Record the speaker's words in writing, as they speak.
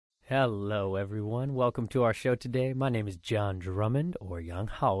Hello, everyone. Welcome to our show today. My name is John Drummond, or Yang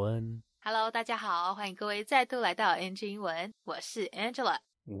Haoen. Hello， 大家好，欢迎各位再度来到 NG 英文，我是 Angela。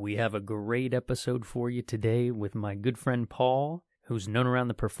 We have a great episode for you today with my good friend Paul, who's known around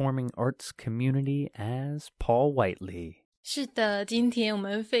the performing arts community as Paul Whiteley. 是的，今天我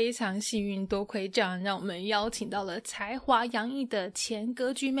们非常幸运，多亏John让我们邀请到了才华洋溢的前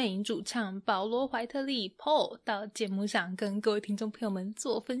歌剧魅影主唱保罗·怀特利 Paul 到节目上跟各位听众朋友们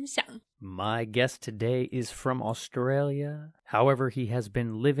做分享。My guest today is from Australia. However, he has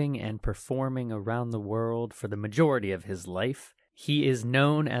been living and performing around the world for the majority of his life. He is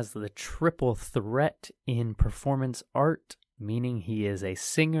known as the triple threat in performance art, meaning he is a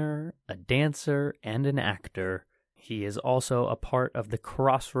singer, a dancer, and an actor. He is also a part of the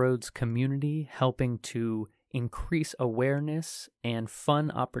Crossroads community, helping to increase awareness and fun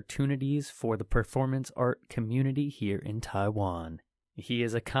opportunities for the performance art community here in Taiwan. He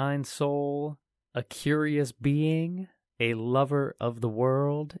is a kind soul, a curious being, a lover of the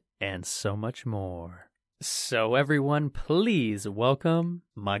world, and so much more. So everyone, please welcome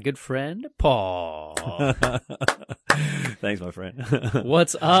my good friend, Paul. Thanks, my friend.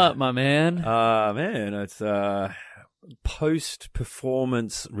 What's up, my man? Man, it's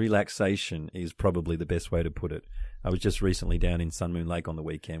post-performance relaxation is probably the best way to put it. I was just recently down in Sun Moon Lake on the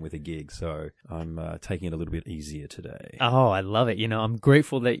weekend with a gig, so I'm taking it a little bit easier today. Oh, I love it. You know, I'm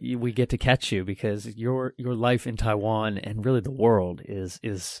grateful that we get to catch you because your life in Taiwan and really the world is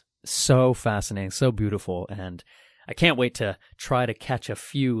so fascinating, so beautiful, and I can't wait to try to catch a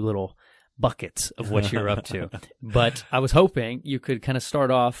few little buckets of what you're up to. But I was hoping you could kind of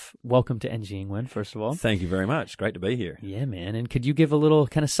start off. Welcome to NG Ingwen, first of all. Thank you very much. Great to be here. Yeah, man. And could you give a little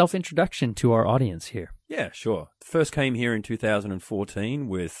kind of self-introduction to our audience here? Yeah, sure. First came here in 2014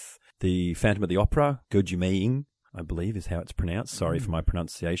 with the Phantom of the Opera, Gojumeing, I believe is how it's pronounced. Sorry for my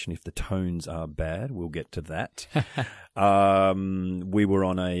pronunciation. If the tones are bad, we'll get to that. We were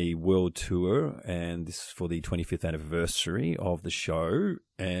on a world tour, and this is for the 25th anniversary of the show,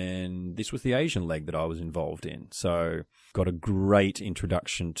 and this was the Asian leg that I was involved in. So got a great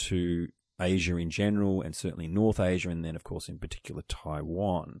introduction to Asia in general, and certainly North Asia, and then, of course, in particular,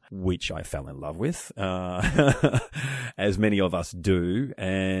 Taiwan, which I fell in love with, as many of us do.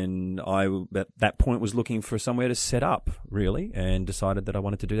 And I, at that point, was looking for somewhere to set up, really, and decided that I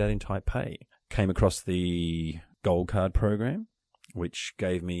wanted to do that in Taipei. Came across the Gold Card program, which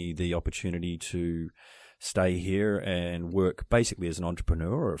gave me the opportunity to stay here and work basically as an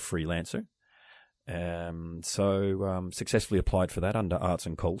entrepreneur or a freelancer. So successfully applied for that under Arts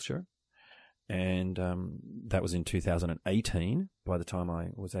and Culture. And that was in 2018 by the time I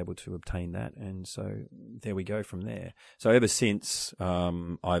was able to obtain that. And so there we go from there. So ever since,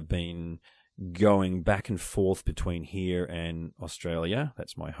 I've been going back and forth between here and Australia.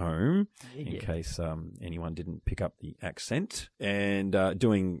 That's my home, in case anyone didn't pick up the accent. And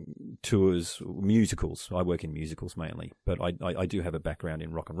doing tours, musicals. I work in musicals mainly. But I do have a background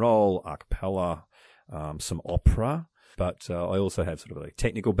in rock and roll, a cappella, some opera. But I also have sort of a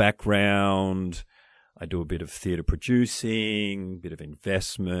technical background. I do a bit of theatre producing, bit of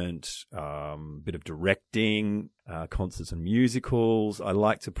investment, bit of directing, concerts and musicals. I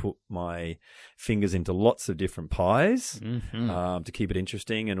like to put my fingers into lots of different pies to keep it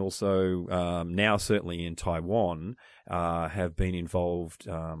interesting. And also now certainly in Taiwan have been involved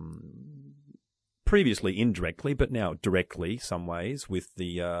previously indirectly, but now directly some ways with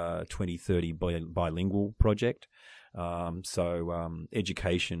the 2030 bilingual project. So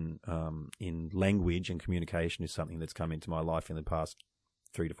education in language and communication is something that's come into my life in the past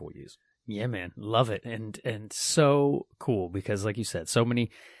 3 to 4 years. Yeah, man. Love it. And so cool because, like you said, so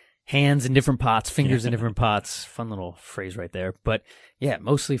many hands in different pots, fingers in different pots. Fun little phrase right there. But yeah,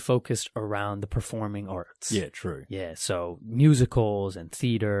 mostly focused around the performing arts. Yeah, true. Yeah, so musicals and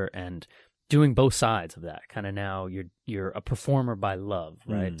theater and doing both sides of that. Kind of now you're a performer by love,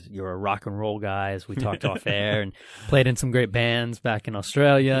 right? You're a rock and roll guy, as we talked off air, and played in some great bands back in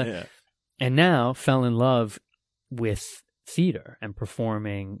Australia. Yeah. And now fell in love with theater and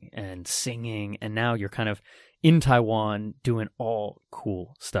performing and singing. And now you're kind of in Taiwan doing all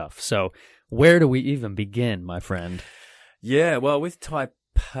cool stuff. So where do we even begin, my friend? Yeah, well, with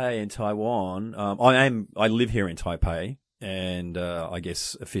Taipei and Taiwan, I live here in Taipei. And I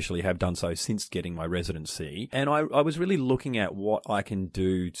guess officially have done so since getting my residency. And I was really looking at what I can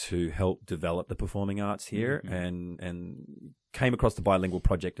do to help develop the performing arts here, and came across the bilingual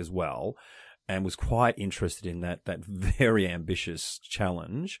project as well, and was quite interested in that very ambitious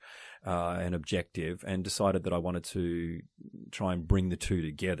challenge and objective, and decided that I wanted to try and bring the two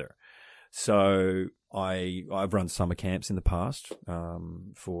together. So I've run summer camps in the past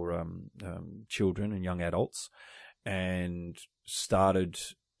for children and young adults, and started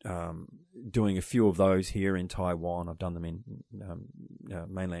doing a few of those here in Taiwan. I've done them in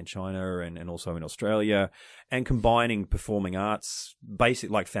mainland China and also in Australia, and combining performing arts, basic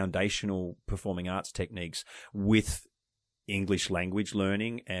like foundational performing arts techniques with English language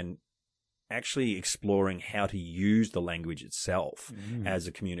learning, and actually exploring how to use the language itself as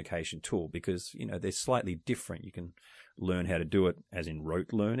a communication tool, because, you know, they're slightly different. You can learn how to do it as in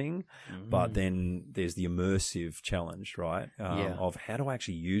rote learning, but then there's the immersive challenge, right? Of how do I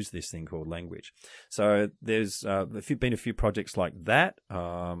actually use this thing called language? So there's been a few projects like that.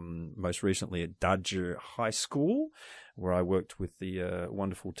 Most recently at Daji High School, where I worked with the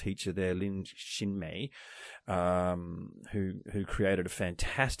wonderful teacher there, Lin Xinmei, who created a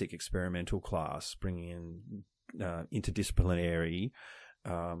fantastic experimental class, bringing in interdisciplinary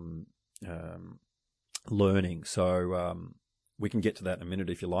learning. So we can get to that in a minute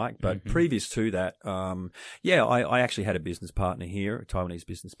if you like. But previous to that, I actually had a business partner here, a Taiwanese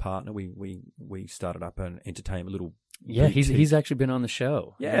business partner. We started up an entertainment little. Yeah, he's actually been on the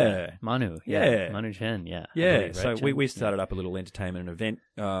show. Yeah. Manu. Yeah. Manu Chen. Yeah. Yeah. Believe, So right, we started up a little entertainment and event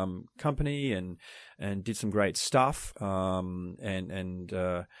company, and did some great stuff. And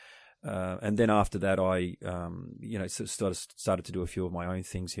then after that, I started to do a few of my own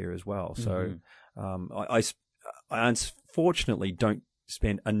things here as well. So I unfortunately don't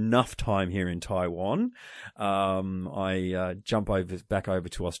spend enough time here in Taiwan. I jump back over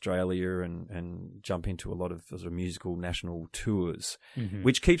to Australia and jump into a lot of sort of musical national tours,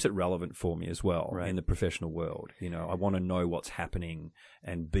 which keeps it relevant for me as well in the professional world. You know, I want to know what's happening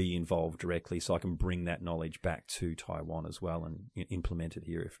and be involved directly, so I can bring that knowledge back to Taiwan as well and implement it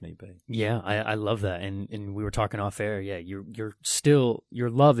here if need be. Yeah, I love that. And we were talking off air. Yeah, you're still, your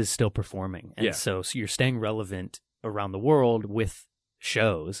love is still performing, and so you're staying relevant around the world with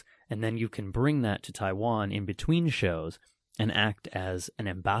shows, and then you can bring that to Taiwan in between shows and act as an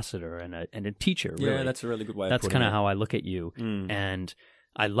ambassador and a teacher. Really. Yeah, that's a really good way. That's kind of how I look at you, and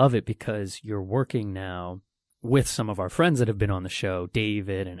I love it because you're working now with some of our friends that have been on the show,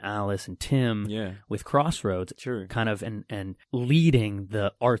 David and Alice and Tim, with Crossroads, kind of and leading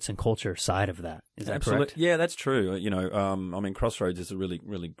the arts and culture side of that. Is that correct? Yeah, that's true. You know, I mean, Crossroads is a really,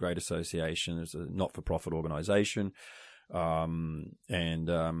 really great association. It's a not-for-profit organization.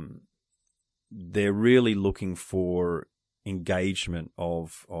 They're really looking for engagement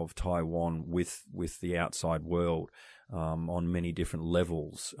of Taiwan with the outside world, on many different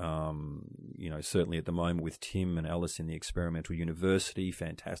levels. You know, certainly at the moment with Tim and Alice in the Experimental University,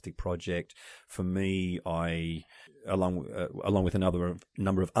 fantastic project. For me, I, along with another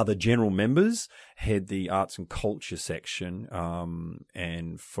number of other general members, head the arts and culture section.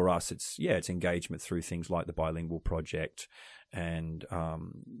 And for us, it's engagement through things like the Bilingual Project. And,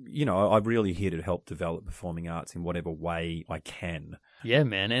 you know, I'm really here to help develop performing arts in whatever way I can. Yeah,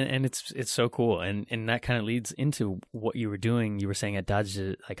 man. And it's so cool. And that kind of leads into what you were doing. You were saying at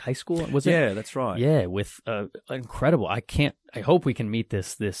Daji, like high school, was it? Yeah, that's right. Yeah, with incredible. I hope we can meet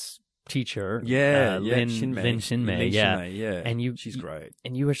this teacher. Lin Xinmei. Yeah. And she's great.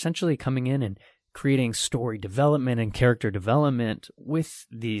 And you were essentially coming in and creating story development and character development with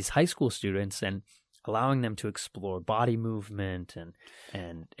these high school students, and allowing them to explore body movement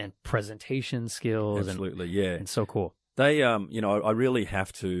and presentation skills. Absolutely, and so cool. They, you know, I really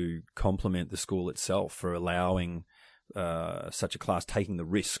have to compliment the school itself for allowing such a class, taking the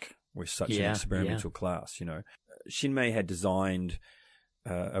risk with such an experimental class. You know, Xinmei had designed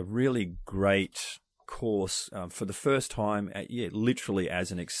a really great course for the first time, literally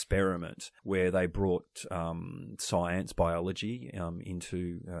as an experiment, where they brought science, biology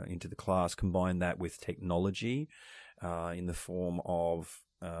into the class, combined that with technology in the form of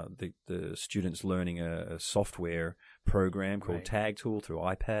the students learning a software program called Tag Tool through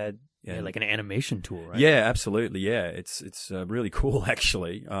iPad. Yeah, like an animation tool, right? Yeah, absolutely. Yeah, it's really cool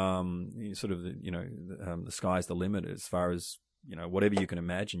actually. Sort of the sky's the limit as far as, you know, whatever you can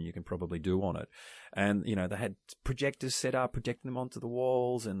imagine, you can probably do on it. And, you know, they had projectors set up, projecting them onto the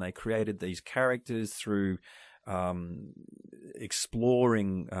walls, and they created these characters through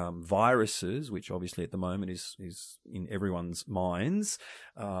exploring viruses, which obviously at the moment is in everyone's minds,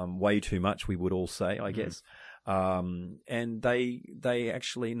 way too much, we would all say, I guess. And they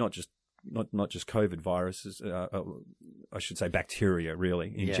actually not just COVID viruses, I should say bacteria,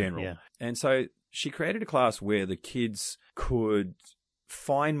 really, in general. Yeah. And so she created a class where the kids could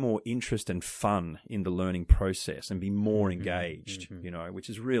find more interest and fun in the learning process and be more engaged, you know, which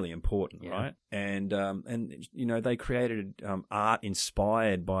is really important, right? And you know, they created art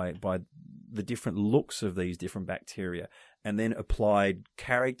inspired by the different looks of these different bacteria and then applied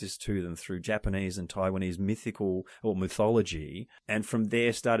characters to them through Japanese and Taiwanese mythical or mythology, and from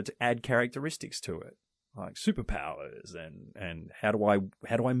there started to add characteristics to it, like superpowers and how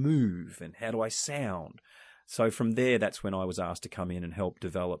do I move and how do I sound. So from there, that's when I was asked to come in and help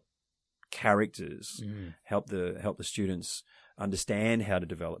develop characters, help the students understand how to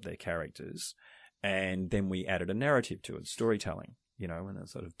develop their characters, and then we added a narrative to it, storytelling, and I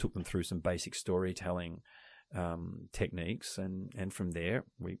sort of took them through some basic storytelling techniques, and from there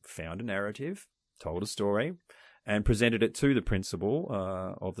we found a narrative, told a story, and presented it to the principal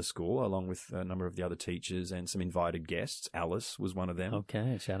of the school, along with a number of the other teachers and some invited guests. Alice was one of them.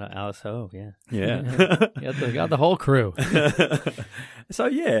 Okay, shout out Alice Ho, yeah. Yeah. got the whole crew. So,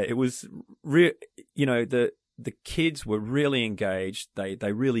 yeah, it was, the kids were really engaged.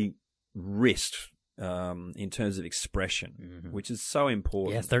 They really risked in terms of expression, which is so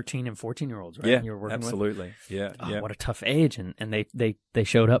important. Yeah, 13 and 14-year-olds, right? Yeah, You're working absolutely. With? Yeah, yeah. What a tough age, and they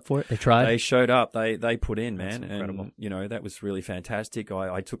showed up for it. They tried. They showed up. They put in, man. That's incredible. And that was really fantastic.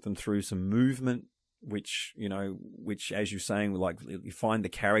 I took them through some movement, which as you're saying, like you find the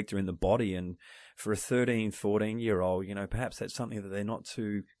character in the body, and for a 13, 14-year-old, perhaps that's something that they're not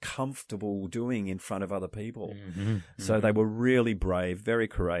too comfortable doing in front of other people. So they were really brave, very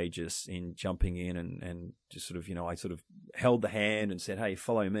courageous in jumping in and just sort of, I sort of held the hand and said, hey,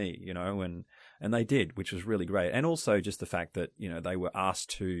 follow me, and they did, which was really great. And also just the fact that, they were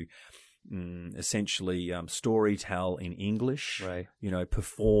asked to essentially storytell in English, right?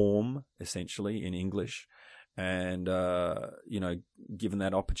 Perform essentially in English, and given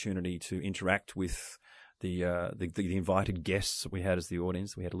that opportunity to interact with the invited guests that we had as the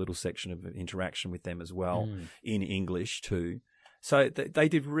audience, we had a little section of interaction with them as well in English too. So they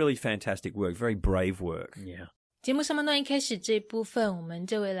did really fantastic work, very brave work. Yeah. 节目上半段一开始这部分，我们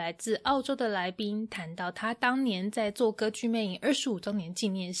这位来自澳洲的来宾谈到他当年在做歌剧魅影25周年纪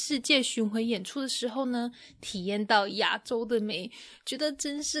念世界巡回演出的时候呢，体验到亚洲的美，觉得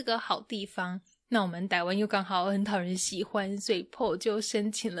真是个好地方。那我们台湾又刚好很讨人喜欢，所以 Paul 就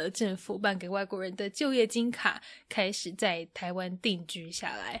申请了政府办给外国人的就业金卡，开始在台湾定居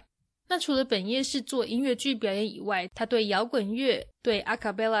下来。那除了本业是做音乐剧表演以外，他对摇滚乐、对阿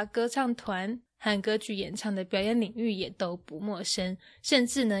卡贝拉歌唱团和歌剧演唱的表演领域也都不陌生，甚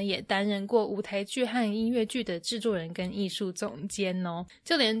至呢也担任过舞台剧和音乐剧的制作人跟艺术总监哦。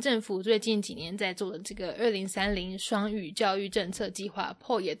就连政府最近几年在做的这个2030双语教育政策计划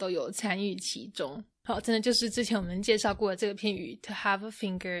Paul 也都有参与其中。好，真的就是之前我们介绍过的这个片语 To have a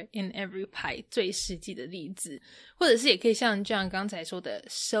finger in every pie 最实际的例子，或者是也可以像这样刚才说的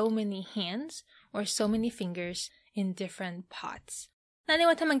So many hands or so many fingers in different pots。那另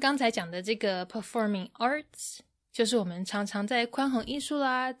外他们刚才讲的这个 performing arts 就是我们常常在宽宏艺术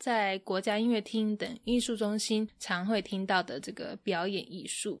啦，在国家音乐厅等艺术中心常会听到的这个表演艺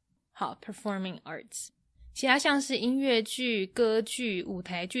术。好 performing arts。 其他像是音乐剧、歌剧、舞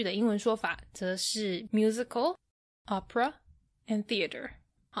台剧的英文说法则是 musical, opera and theater。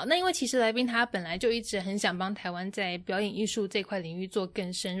 好，那因为其实来宾他本来就一直很想帮台湾在表演艺术这块领域做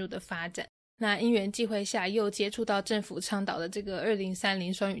更深入的发展，那因缘际会下又接触到政府倡导的这个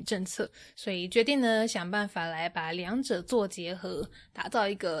2030双语政策，所以决定呢想办法来把两者做结合，打造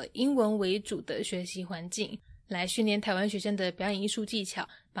一个英文为主的学习环境，来训练台湾学生的表演艺术技巧，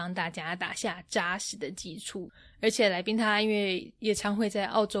帮大家打下扎实的基础。而且来宾他因为也常会在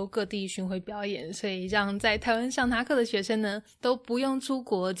澳洲各地巡回表演，所以让在台湾上他课的学生呢都不用出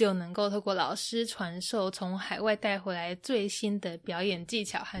国就能够透过老师传授从海外带回来最新的表演技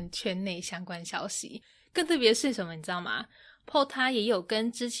巧和圈内相关消息。更特别是什么你知道吗？ Paul 他也有跟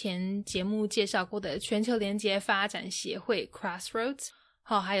之前节目介绍过的全球连结发展协会 Crossroads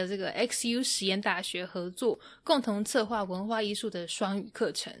还有这个 XU 实验大学合作，共同策划文化艺术的双语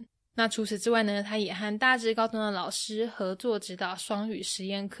课程。那除此之外呢，他也和大直高中的老师合作指导双语实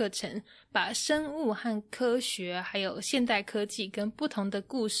验课程，把生物和科学还有现代科技跟不同的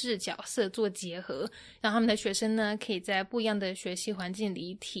故事角色做结合，让他们的学生呢可以在不一样的学习环境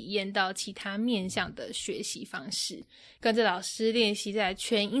里体验到其他面向的学习方式，跟着老师练习在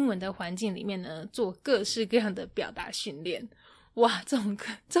全英文的环境里面呢做各式各样的表达训练。哇，这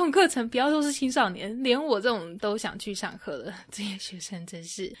种课程不要说是青少年，连我这种都想去上课了，这些学生真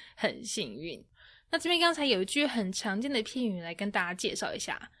是很幸运。那这边刚才有一句很常见的片语来跟大家介绍一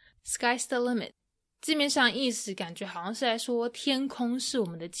下 Sky's the limit， 字面上意思感觉好像是在说天空是我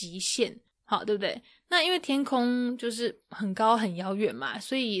们的极限，好，对不对？那因为天空就是很高很遥远嘛，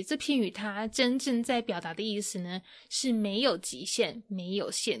所以这片语它真正在表达的意思呢是没有极限，没有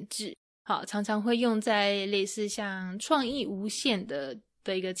限制。好，常常会用在类似像创意无限的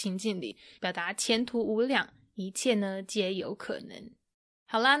的一个情境里，表达前途无量，一切呢皆有可能。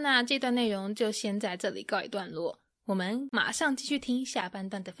好啦，那这段内容就先在这里告一段落，我们马上继续听下半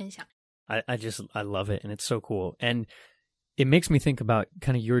段的分享。I love it, and it's so cool. And it makes me think about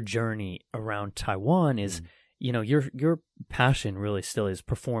kind of your journey around Taiwan is, you know, your passion really still is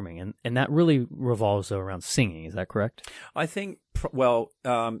performing, and that really revolves around singing. Is that correct? I think,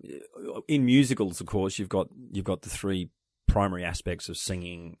 in musicals, of course, you've got the three primary aspects of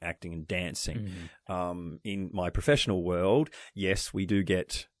singing, acting, and dancing. In my professional world, yes, we do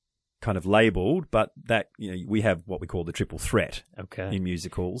get kind of labeled, but that, you know, we have what we call the triple threat in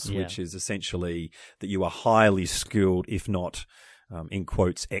musicals, which is essentially that you are highly skilled, if not, in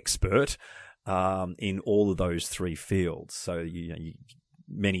quotes, expert, in all of those three fields. So,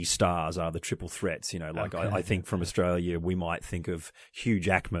 many stars are the triple threats, you know, like I think from Australia, we might think of Hugh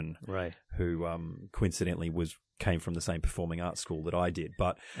Jackman, right, who coincidentally came from the same performing arts school that I did.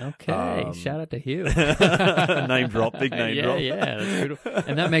 But shout out to Hugh. Name drop, big name drop. Yeah, that's beautiful.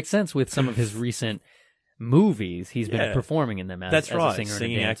 And that makes sense with some of his recent movies. He's been performing in them as right, a singer,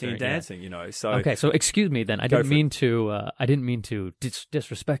 singing, and a dancer, acting, and dancing. You know, so okay. So excuse me, then I didn't mean to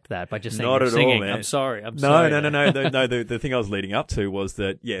disrespect that by just saying not you're at singing. all, man. I'm sorry. No. The thing I was leading up to was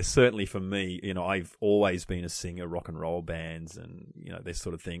that, certainly for me, you know, I've always been a singer, rock and roll bands, and you know this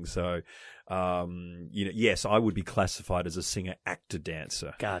sort of thing. So, yes, I would be classified as a singer, actor,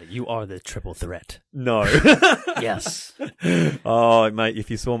 dancer. Got it. You are the triple threat. No. Yes. Oh, mate, if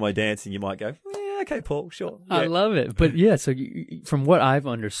you saw my dancing, you might go, okay, Paul, sure. Yeah. I love it. But so from what I've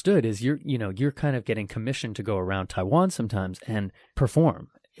understood is you're kind of getting commissioned to go around Taiwan sometimes and perform.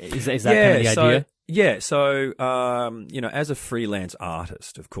 Is that kind of the idea? Yeah, so as a freelance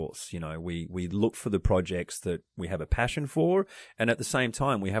artist, of course, you know, we look for the projects that we have a passion for, and at the same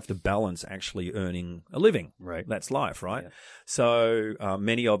time we have to balance actually earning a living. Right. That's life, right? Yeah. So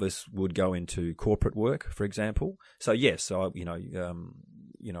many of us would go into corporate work, for example. So yes, on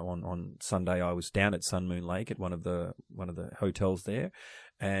Sunday I was down at Sun Moon Lake at one of the hotels there,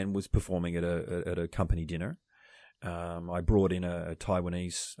 and was performing at a company dinner. I brought in a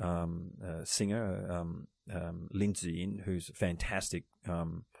Taiwanese singer, Lin Ziyin, who's a fantastic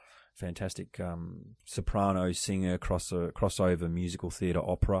soprano singer, crossover musical theatre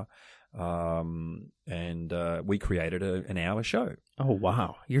opera, and we created an hour show. Oh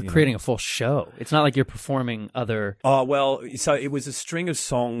wow! You're creating a full show. It's not like you're performing other. Oh well, so it was a string of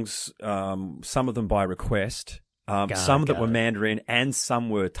songs, some of them by request, some that were Mandarin, and some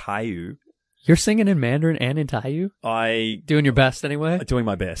were Taiyu. You're singing in Mandarin and in Taiyu? Doing your best anyway? Doing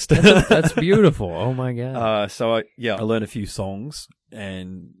my best. That's beautiful. Oh my God. So I learned a few songs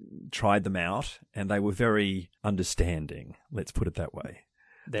and tried them out, and they were very understanding. Let's put it that way.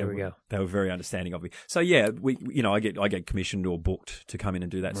 There we go. They were very understanding of me. So yeah, I get commissioned or booked to come in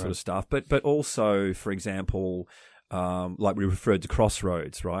and do that sort of stuff. But also, for example, like we referred to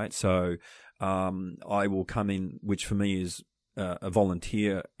Crossroads, right? So I will come in, which for me is a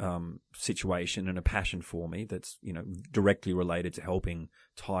volunteer situation and a passion for me that's, you know, directly related to helping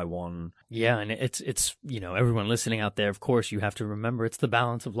Taiwan. Yeah, and it's everyone listening out there, of course, you have to remember it's the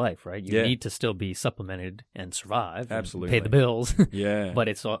balance of life, right? You need to still be supplemented and survive. Absolutely. And pay the bills. Yeah. But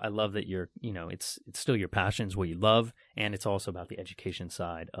I love that it's still your passion is what you love, and it's also about the education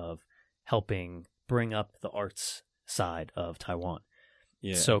side of helping bring up the arts side of Taiwan.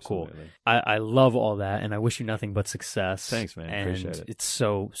 Yeah, so absolutely. Cool. I love all that, and I wish you nothing but success. Thanks, man. And appreciate it. It's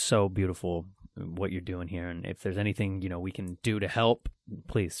so beautiful what you're doing here, and if there's anything we can do to help,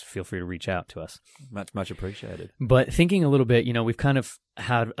 please feel free to reach out to us. Much appreciated. But thinking a little bit, we've kind of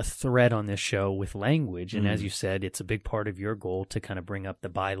had a thread on this show with language, and as you said, it's a big part of your goal to kind of bring up the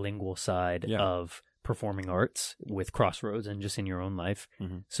bilingual side of performing arts with Crossroads and just in your own life.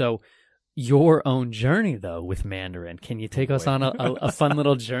 Mm-hmm. So your own journey, though, with Mandarin. Can you take us on a fun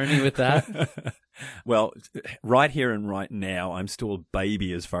little journey with that? Well, right here and right now, I'm still a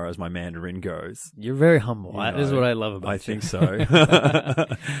baby as far as my Mandarin goes. You're very humble. That is what I love about you. I think so.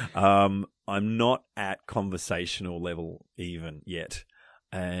 I'm not at conversational level even yet.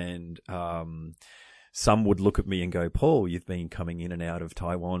 And some would look at me and go, Paul, you've been coming in and out of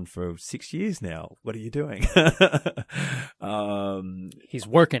Taiwan for 6 years now. What are you doing? He's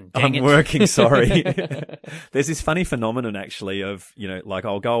working. I'm working, sorry. There's this funny phenomenon actually of, like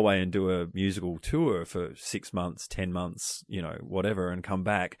I'll go away and do a musical tour for 6 months, 10 months, whatever, and come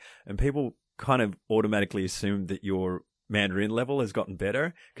back. And people kind of automatically assume that your Mandarin level has gotten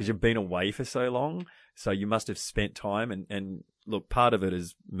better because you've been away for so long. So you must have spent time. And look, part of it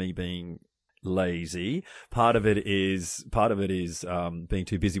is me being lazy. Part of it is being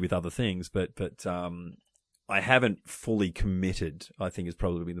too busy with other things. But I haven't fully committed, I think is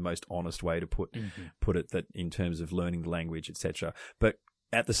probably the most honest way to put it, that in terms of learning the language, etc. But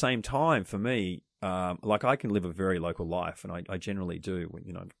at the same time, for me, like I can live a very local life, and I generally do.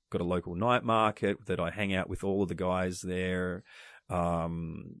 You know, I've got a local night market that I hang out with all of the guys there.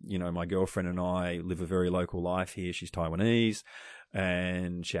 You know, my girlfriend and I live a very local life here. She's Taiwanese,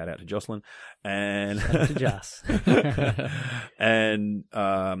 and shout out to Jocelyn. And Shout out to Joss. and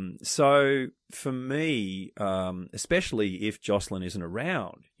so for me, especially if Jocelyn isn't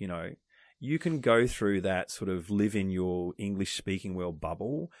around, you know, you can go through that sort of live in your English speaking world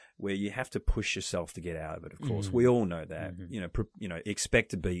bubble where you have to push yourself to get out of it. Of course, we all know that. You know,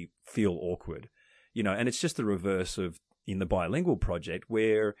 expect to feel awkward. You know, and it's just the reverse of in the bilingual project,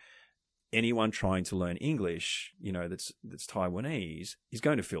 where anyone trying to learn English, you know, that's Taiwanese is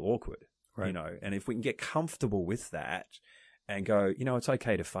going to feel awkward. Right. You know, and if we can get comfortable with that and go, you know, it's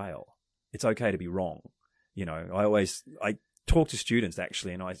okay to fail. It's okay to be wrong. You know, I talk to students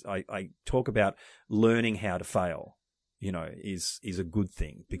actually, and I talk about learning how to fail, you know, is a good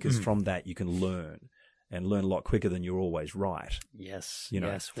thing, because from that you can learn a lot quicker than you're always right. Yes. You know?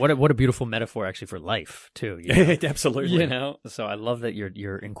 Yes. What a beautiful metaphor actually for life too. You know? Absolutely. You know, so I love that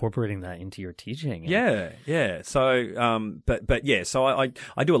you're incorporating that into your teaching. Yeah. So, but yeah, so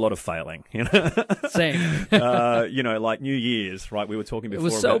I do a lot of failing, you know. Same. You know, like New Year's, right? We were talking before.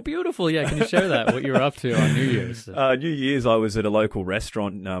 It was so beautiful. Yeah. Can you share that? What you were up to on New Year's? New Year's, I was at a local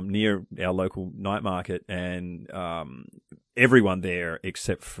restaurant near our local night market, and everyone there,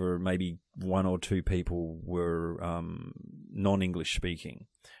 except for maybe one or two people, were non-English speaking.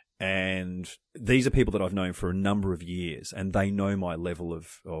 And these are people that I've known for a number of years, and they know my level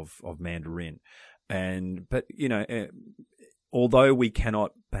of Mandarin. But, you know, although we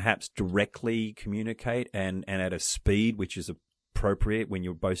cannot perhaps directly communicate and at a speed which is appropriate when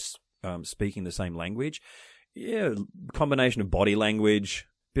you're both speaking the same language, yeah, combination of body language,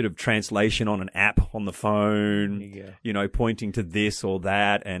 bit of translation on an app on the phone, you know, pointing to this or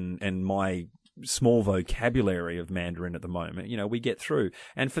that, and my small vocabulary of Mandarin at the moment, you know, we get through.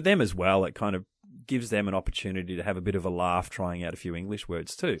 And for them as well, it kind of gives them an opportunity to have a bit of a laugh trying out a few English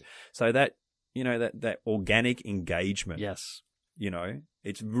words too. So that, you know, that organic engagement. Yes. You know,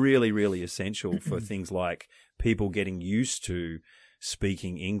 it's really, really essential for things like people getting used to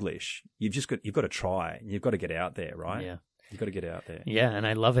speaking English. You've got to try, and you've got to get out there, right? Yeah. You've got to get out there. Yeah, and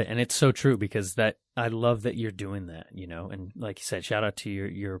I love it. And it's so true, because I love that you're doing that, you know. And like you said, shout out to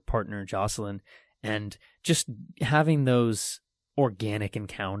your partner, Jocelyn. And just having those organic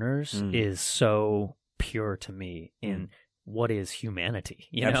encounters is so pure to me in what is humanity,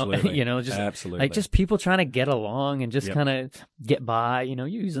 you Absolutely. know? You know, just Absolutely. like just people trying to get along and just kind of get by, you know,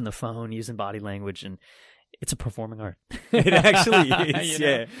 using the phone, using body language, and it's a performing art. It actually is, You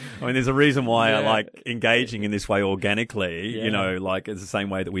know? yeah. I mean, there's a reason why I like engaging in this way organically, you know, like it's the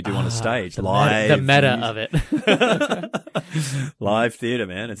same way that we do on a stage. The Live. meta of it. Live theatre,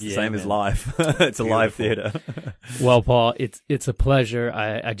 man. It's the same as life. It's a live theatre. Well, Paul, it's a pleasure.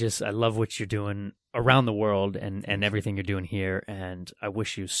 I love what you're doing around the world and everything you're doing here. And I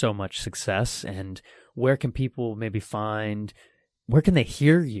wish you so much success. And where can people where can they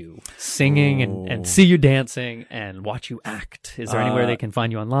hear you singing and see you dancing and watch you act? Is there anywhere they can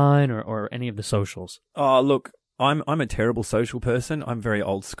find you online or any of the socials? Oh, look, I'm a terrible social person. I'm very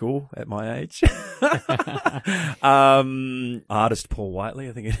old school at my age. Artist Paul Whiteley,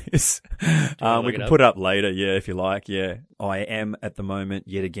 I think it is. We can put it up later, yeah, if you like. Yeah, I am at the moment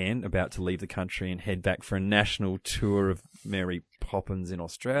yet again about to leave the country and head back for a national tour of Mary Poppins in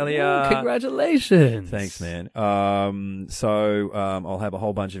Australia. Ooh, congratulations! Thanks, man. So I'll have a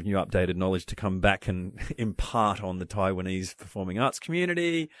whole bunch of new updated knowledge to come back and impart on the Taiwanese performing arts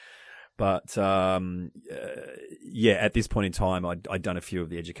community. But, yeah, at this point in time, I'd done a few of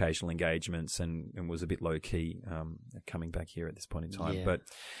the educational engagements and was a bit low key, coming back here at this point in time. Yeah. But,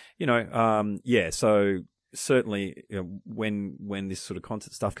 you know, so certainly, you know, when this sort of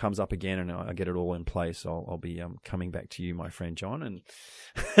concert stuff comes up again and I get it all in place, I'll be coming back to you, my friend John, and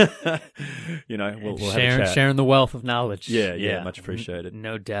you know, we'll have a chat. Sharing the wealth of knowledge. Yeah, much appreciated.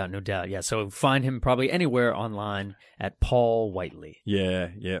 No doubt. Yeah, so find him probably anywhere online at Paul Whiteley. Yeah.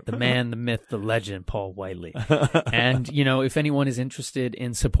 The man, the myth, the legend, Paul Whiteley. And, you know, if anyone is interested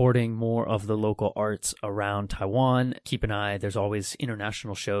in supporting more of the local arts around Taiwan, keep an eye. There's always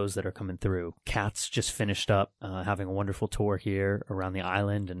international shows that are coming through. Cats just finished up having a wonderful tour here around the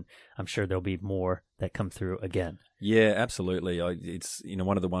island, and I'm sure there'll be more that come through again. Yeah, absolutely. It's, you know,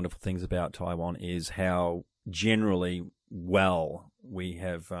 one of the wonderful things about Taiwan is how generally well we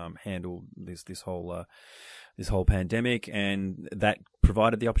have handled this whole this whole pandemic, and that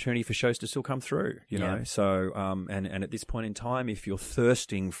provided the opportunity for shows to still come through, you know. So, and at this point in time, if you're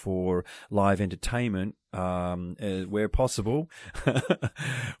thirsting for live entertainment, where possible,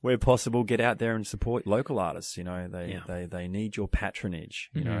 get out there and support local artists. You know, they need your patronage,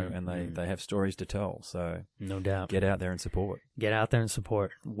 you know, and they have stories to tell. So no doubt, get out there and support. Get out there and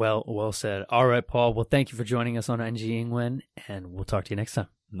support. Well said. All right, Paul. Well, thank you for joining us on NG 英文, and we'll talk to you next time.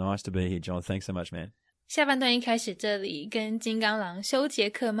 Nice to be here, John. Thanks so much, man. 下半段一开始，这里跟金刚狼休杰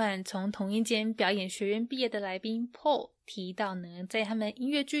克曼从同一间表演学院毕业的来宾 Paul 提到呢，在他们音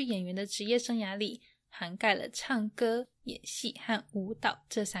乐剧演员的职业生涯里，涵盖了唱歌、演戏和舞蹈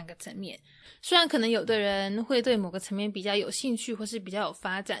这3个层面。虽然可能有的人会对某个层面比较有兴趣或是比较有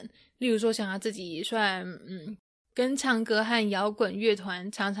发展，例如说像他自己虽然跟唱歌和摇滚乐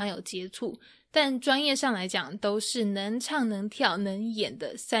团常常有接触，但专业上来讲都是能唱能跳能演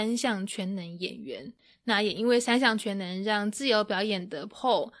的3项全能演员。那也因为3项全能，让自由表演的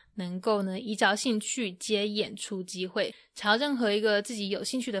Paul 能够呢依照兴趣接演出机会，朝任何一个自己有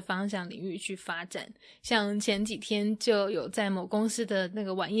兴趣的方向领域去发展。像前几天就有在某公司的那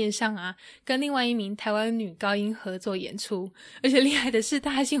个晚宴上啊，跟另外一名台湾女高音合作演出，而且厉害的是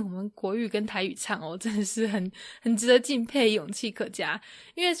他还信我们国语跟台语唱哦，真的是很值得敬佩，勇气可嘉。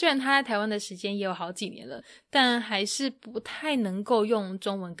因为虽然他在台湾的时间也有好几年了，但还是不太能够用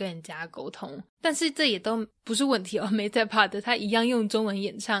中文跟人家沟通，但是这也都不是问题哦，没在怕的，他一样用中文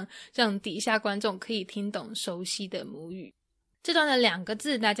演唱，让底下观众可以听懂熟悉的母语。这段的2个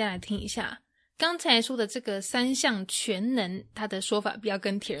字大家来听一下，刚才说的这个3项全能，它的说法不要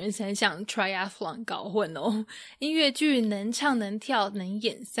跟铁人3项 triathlon 搞混哦。音乐剧能唱能跳能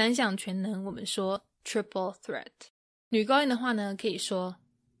演3项全能，我们说 triple threat。 女高音的话呢，可以说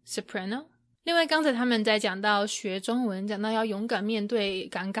soprano。另外刚才他们在讲到学中文，讲到要勇敢面对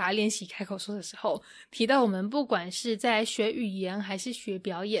尴尬练习开口说的时候，提到我们不管是在学语言还是学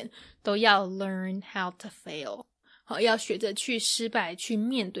表演，都要 learn how to fail。 好，要学着去失败，去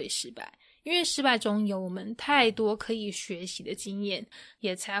面对失败，因为失败中有我们太多可以学习的经验，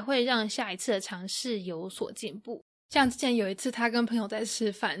也才会让下一次的尝试有所进步。像之前有一次他跟朋友在吃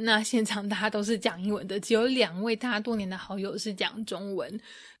饭，那现场大家都是讲英文的，只有2位他多年的好友是讲中文，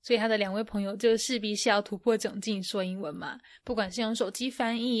所以他的2位朋友就势必是要突破窘境说英文嘛，不管是用手机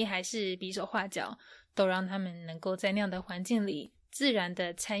翻译还是比手画脚，都让他们能够在那样的环境里自然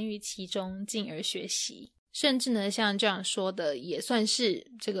的参与其中，进而学习，甚至呢像这样说的也算是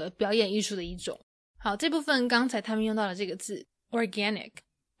这个表演艺术的一种。好，这部分刚才他们用到了这个字 organic，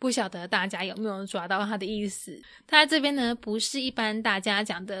不晓得大家有没有抓到它的意思。它这边呢不是一般大家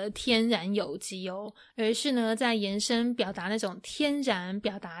讲的天然有机哦，而是呢在延伸表达那种天然，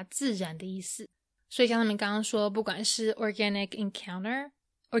表达自然的意思。所以像他们刚刚说，不管是 organic encounter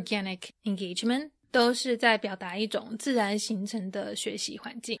organic engagement， 都是在表达一种自然形成的学习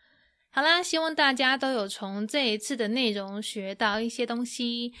环境。好啦，希望大家都有从这一次的内容学到一些东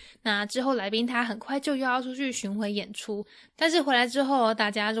西。那之后来宾他很快就又要出去巡回演出，但是回来之后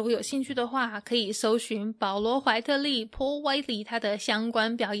大家如果有兴趣的话，可以搜寻保罗怀特利 Paul Whiteley 他的相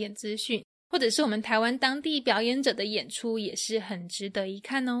关表演资讯，或者是我们台湾当地表演者的演出，也是很值得一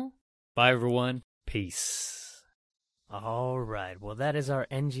看哦。 Bye everyone. Peace. All right. Well, that is our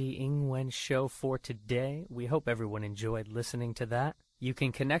NG 英文 show for today. We hope everyone enjoyed listening to that. You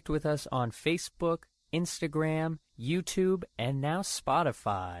can connect with us on Facebook, Instagram, YouTube, and now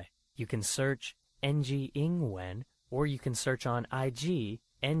Spotify. You can search NG 英文, or you can search on IG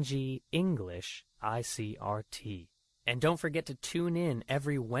NG English ICRT. And don't forget to tune in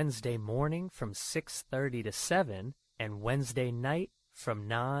every Wednesday morning from 6:30 to 7 and Wednesday night from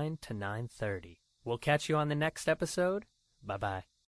 9 to 9:30. We'll catch you on the next episode. Bye-bye.